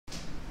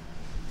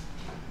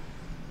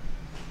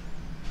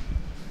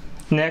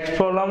Next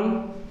problem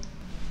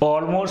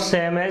almost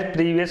same as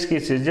previous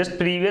cases, just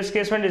previous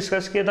case में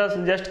discuss किया था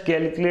just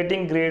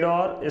calculating grade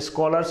और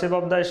scholarship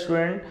of the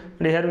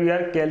student. Here we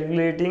are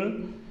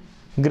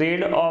calculating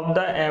grade of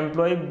the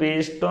employ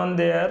based on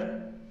their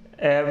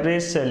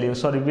average salary,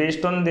 sorry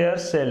based on their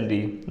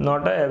salary,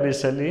 not a average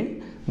salary,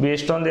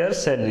 based on their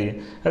salary.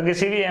 अगर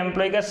किसी भी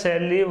employ का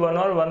salary 1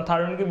 और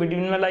 1000 के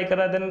between में लाई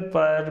करा then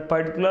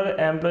particular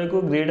employ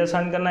को grade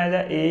assign करना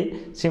है ए।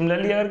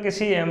 सिमिलरली अगर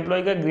किसी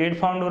एम्प्लॉय का ग्रेड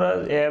फाउंड हो रहा है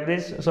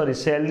एवरेज सॉरी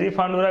सैलरी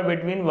फाउंड हो रहा है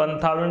between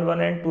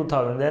 1001 and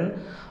 2000 then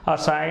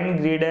assign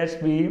grade as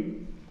B.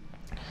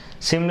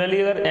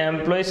 Similarly अगर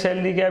एम्प्लॉय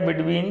सैलरी क्या है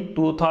between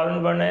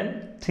 2001 and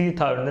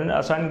 3000 then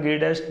assign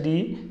grade as D,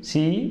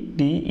 C,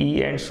 D, E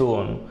and so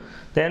on.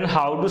 Then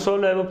how to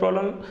solve a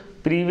problem?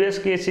 Previous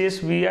cases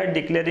we are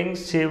declaring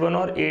 7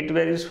 or 8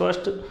 values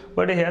first,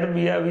 but here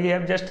we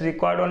have just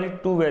required only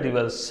 2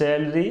 variables,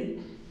 salary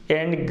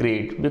and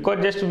grade, because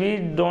just we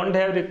don't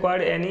have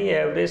required any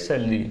average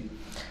salary.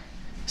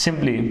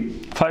 Simply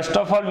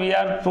first of all we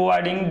are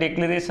providing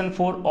declaration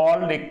for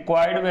all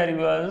required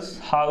variables.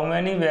 How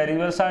many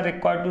variables are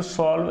required to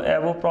solve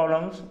above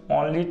problems?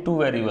 Only 2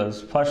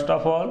 variables. First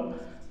of all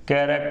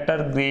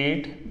character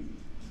grade,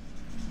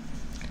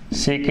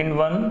 second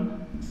one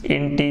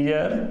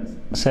integer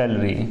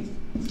salary,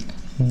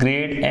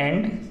 grade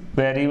and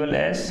variable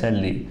as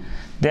salary.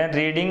 Then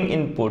reading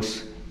inputs,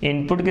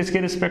 input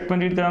किसके respect में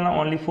read कराना?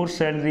 only for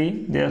salary,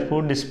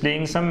 therefore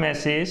displaying some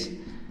message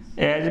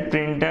as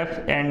printf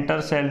enter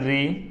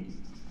salary.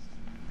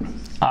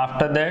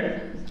 After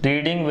that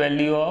reading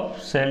value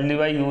of salary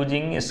by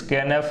using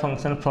scanf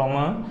function from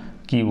a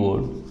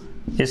keyboard.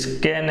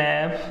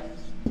 Scanf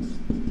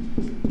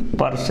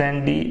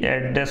 %d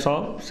address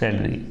of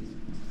salary.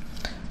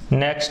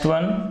 Next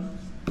one,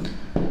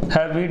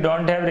 here we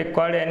don't have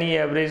required any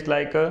average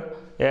like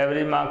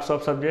average marks of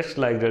subjects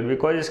like that,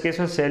 because इस case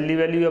में salary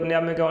value अपने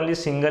आप में क्या only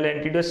single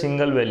entity और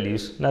single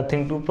values,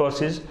 nothing to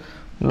process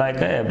like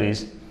a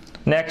average.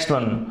 Next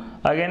one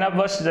again आप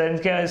बस range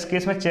क्या इस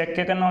केस में चेक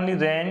क्या करना? Only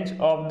range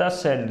of the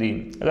salary.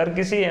 अगर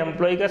किसी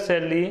एम्प्लॉय का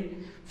सैलरी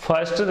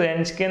फर्स्ट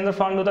रेंज के अंदर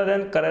फाउंड होता है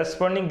देन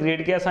करस्पॉन्डिंग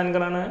ग्रेड क्या असाइन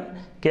कराना है?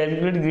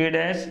 Calculate grade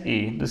as a.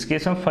 तो इस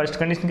केस में फर्स्ट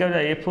कंडीशन क्या हो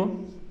जाए? If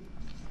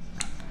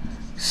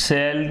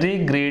salary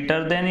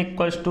greater than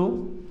equals to,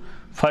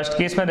 first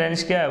case में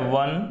रेंज क्या है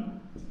 1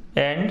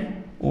 एंड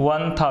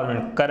 1000,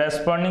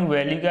 करस्पॉन्डिंग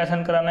वैल्यू क्या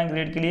असाइन कराना है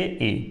ग्रेड के लिए?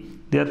 ए।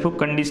 Therefore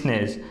condition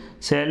is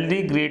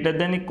salary greater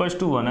than equals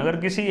to 1। अगर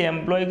किसी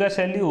एम्प्लॉय का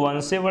सैलरी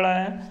 1 से बड़ा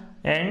है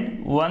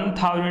एंड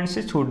 1000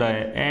 से छोटा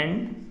है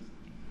and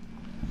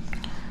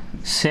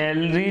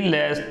salary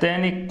less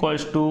than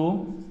equals to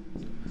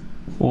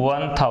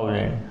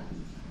 1000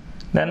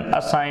 then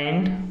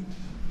assigned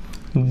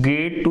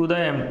grade two the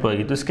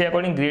employ. तो इसके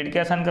अकॉर्डिंग ग्रेड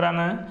क्या असाइन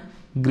कराना है?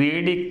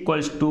 Grade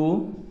equals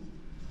to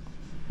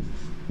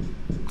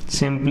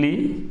simply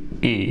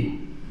A.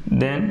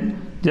 Then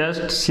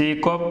just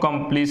sake of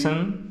completion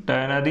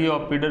ternary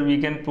operator we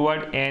can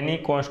provide any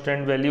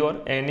constant value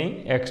और any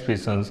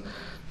expressions,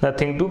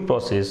 nothing to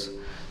process.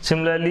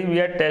 Similarly we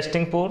are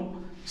testing for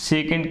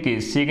second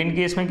case. Second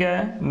case में क्या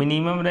है?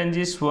 Minimum range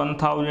is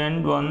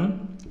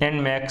 1001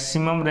 and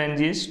maximum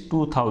range is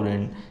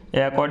 2000,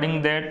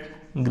 according that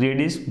grade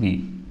is B.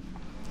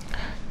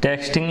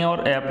 Testing or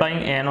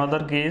applying another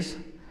case,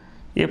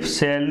 if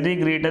salary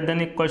greater than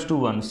equals to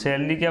 1,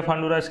 salary क्या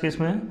fund हो रहा है इस case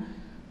में?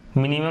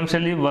 Minimum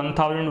salary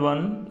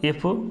 1001,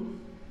 if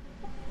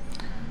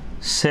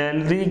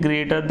salary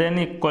greater than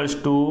equals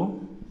to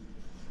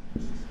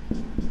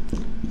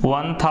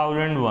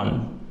 1001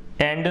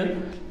 and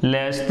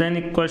less than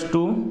equals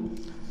to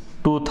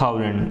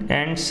 2000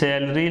 and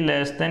salary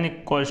less than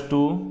equals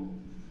to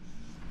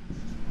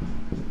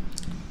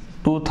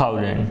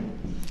 2000.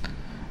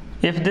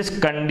 If this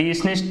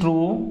condition is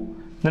true,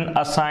 then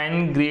assign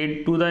grade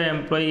to the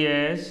employee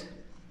as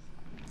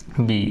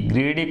B.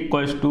 Grade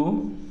equals to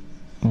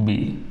B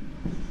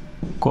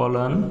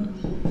colon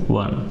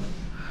 1.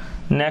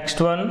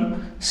 Next one,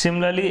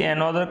 similarly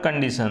another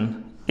condition.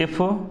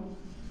 If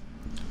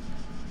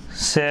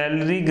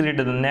salary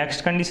greater than,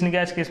 next condition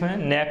क्या है इस case में?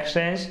 Next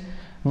range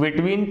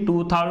between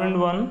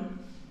 2001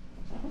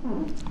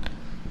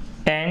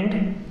 and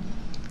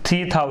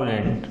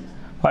 3000.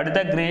 What is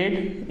the grade?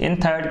 In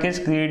third case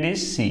grade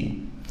is C.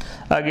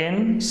 Again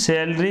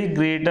salary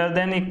greater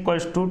than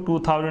equals to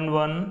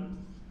 2001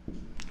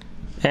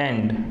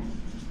 and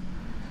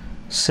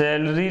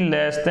salary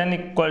less than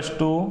equals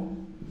to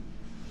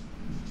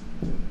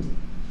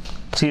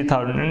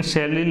 3000 and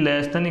salary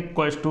less than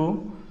equals to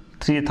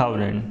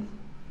 3000.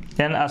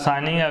 Then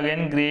assigning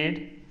again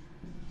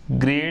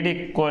grade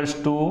equals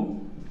to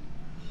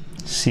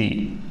C.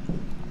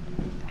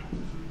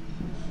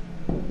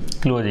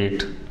 Close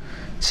it.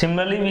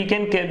 Similarly we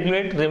can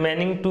calculate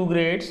remaining 2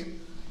 grades.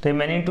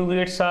 Remaining 2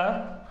 grades are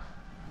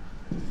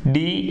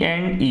D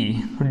and E.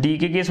 D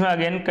के case में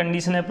again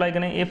condition apply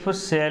करें, if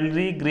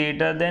salary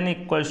greater than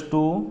equals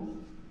to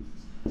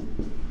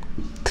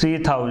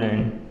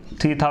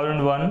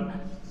 3001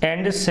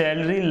 and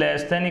salary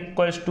less than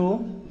equals to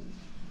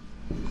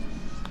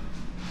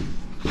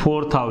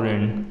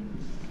 4,000,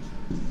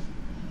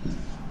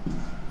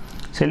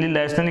 salary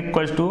less than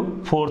equals to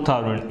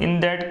 4,000. In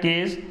that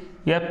case,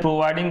 we are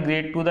providing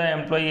grade to the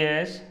employee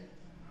as,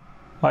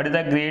 what is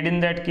the grade in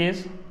that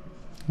case?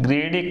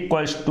 Grade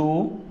equals to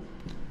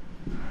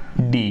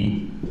D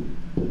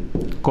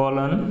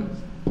colon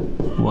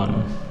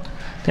 1.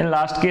 Then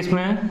last case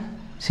में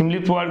simply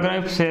provide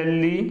करें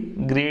salary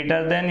greater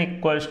than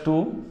equals to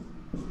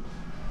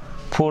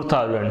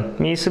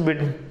 4,000, means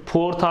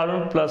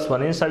 4,000 plus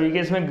 1. इन सभी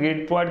case में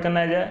grade provide करना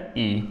है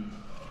E.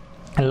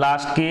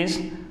 Last case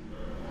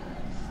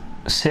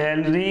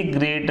salary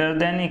greater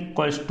than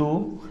equals to,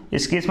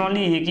 इस case में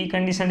only एक ही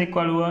condition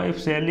required हुआ, if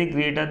salary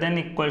greater than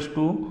equals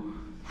to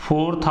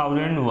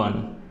 4,001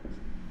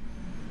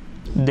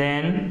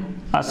 then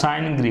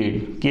assign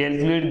grade,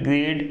 calculate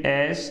grade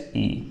as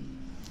E,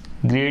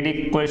 grade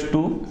equals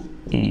to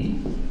E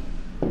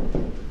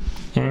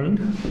and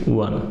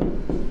 1.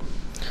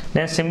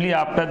 Then simply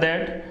after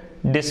that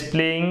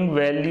displaying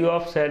value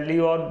of salary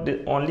or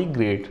only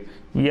grade,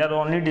 we are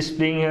only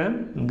displaying here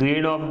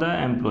grade of the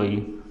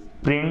employee.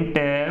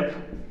 Printf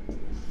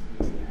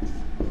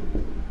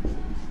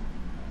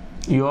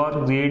your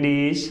grade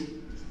is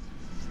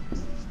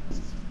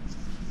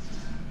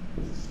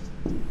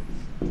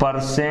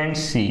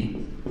 %C,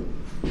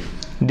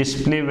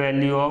 display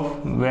value of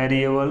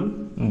variable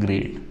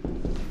grade,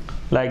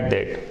 like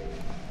that.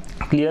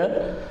 Clear?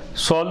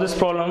 Solve this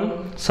problem.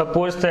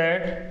 Suppose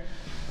that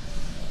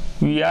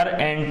we are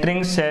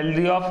entering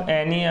salary of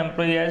any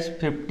employee as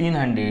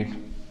 1,500.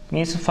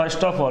 Means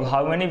first of all,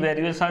 how many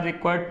variables are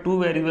required? Two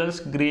variables,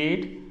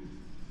 grade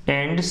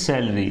and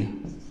salary.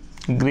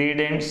 Grade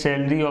and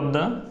salary of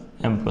the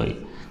employee.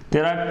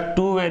 There are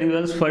two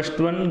variables. First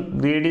one,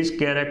 grade is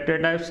character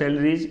type,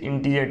 salary is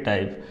integer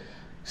type.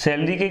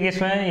 Salary के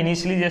case में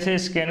initially जैसे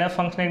scanf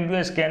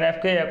function scanf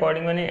के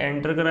according मैंने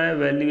enter कराया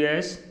value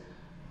as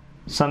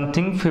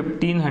something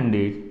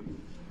 1,500.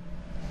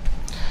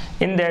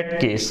 In that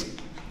case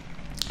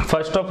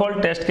first of all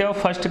test क्या हो,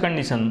 first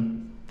condition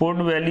put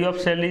value of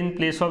salary in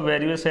place of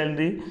variable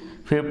salary,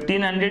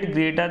 1,500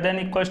 greater than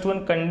equals to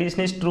 1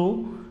 condition is true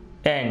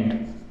and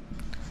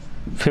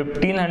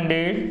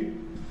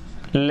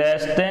 1,500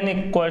 less than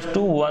equals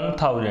to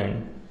 1,000.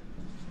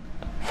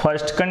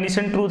 First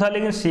condition true था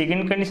लेकिन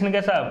second condition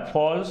कैसा है,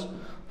 false.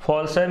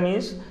 False है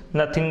means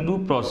nothing to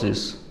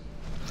process.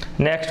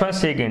 Next one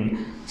second,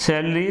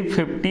 salary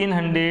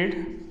 1,500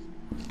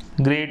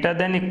 greater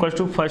than equals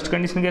to, first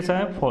condition कैसा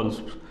है, false.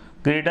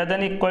 Greater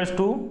than equals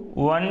to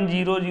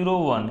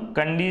 1,001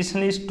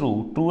 condition is true.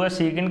 True है,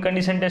 second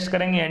condition test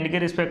करेंगे and के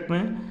respect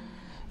में.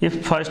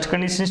 If first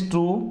condition is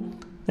true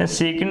then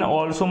second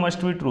also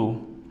must be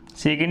true.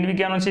 Second भी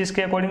क्या होना चाहिए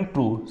इसके according,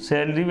 true.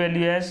 Salary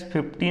value as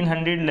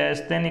 1,500 less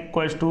than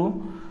equals to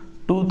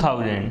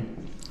 2,000.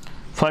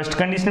 First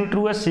condition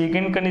true है,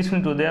 second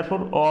condition true, therefore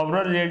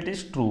overall result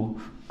is true.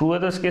 True है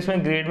तो इस case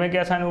में ग्रेड में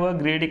क्या साइन होगा,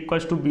 ग्रेड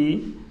इक्वल्स टू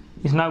बी.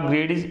 इस now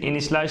grade is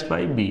initialised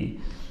bye B.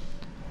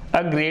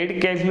 अब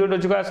ग्रेड कैलकुलेट हो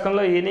चुका है, इसका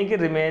मतलब ये नहीं कि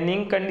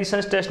रिमेनिंग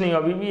कंडीशन टेस्ट नहीं हो,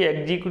 अभी भी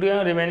एग्जीक्यूट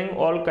है रिमेनिंग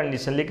ऑल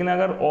कंडीशन. लेकिन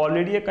अगर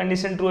ऑलरेडी ये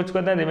कंडीशन ट्रू हो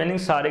चुका था, रिमेनिंग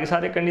सारे के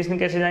सारे कंडीशन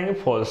कैसे जाएंगे,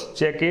 false.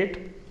 Check it.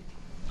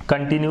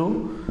 Continue.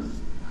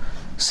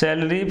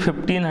 Salary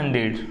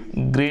 1,500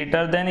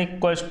 greater than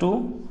equals to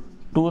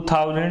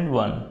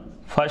 2,001.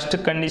 First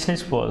condition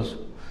is false.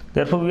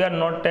 Therefore, we are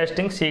not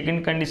testing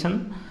second condition.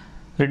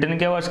 Written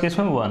क्या हुआ इस केस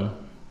में 1.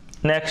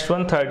 Next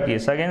one, third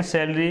case. Again,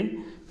 salary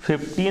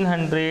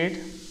 1,500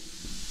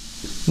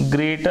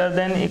 greater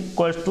than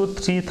equals to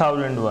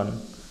 3,001.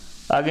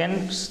 Again,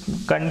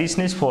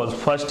 condition is false.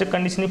 First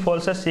condition is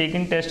false है,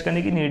 second test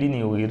करने की need ही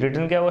नहीं होगी.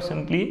 Written क्या हुआ,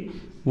 simply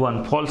 1,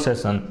 false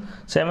सेशन.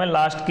 सेम है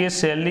last case,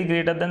 salary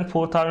greater than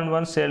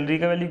 4,001. Salary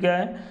का value क्या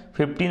है,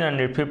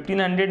 1,500.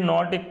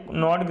 1,500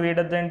 not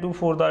greater than to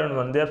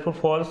 4,001, therefore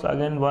false.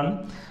 Again 1.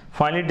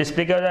 Finally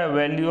display क्या हो जाए,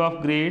 value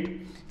of grade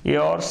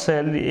your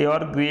salary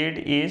your grade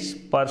is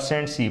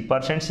 %C.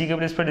 %C के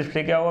बेस पर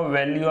display क्या होगा,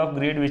 value of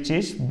grade which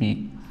is B.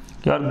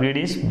 Your grade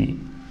is B.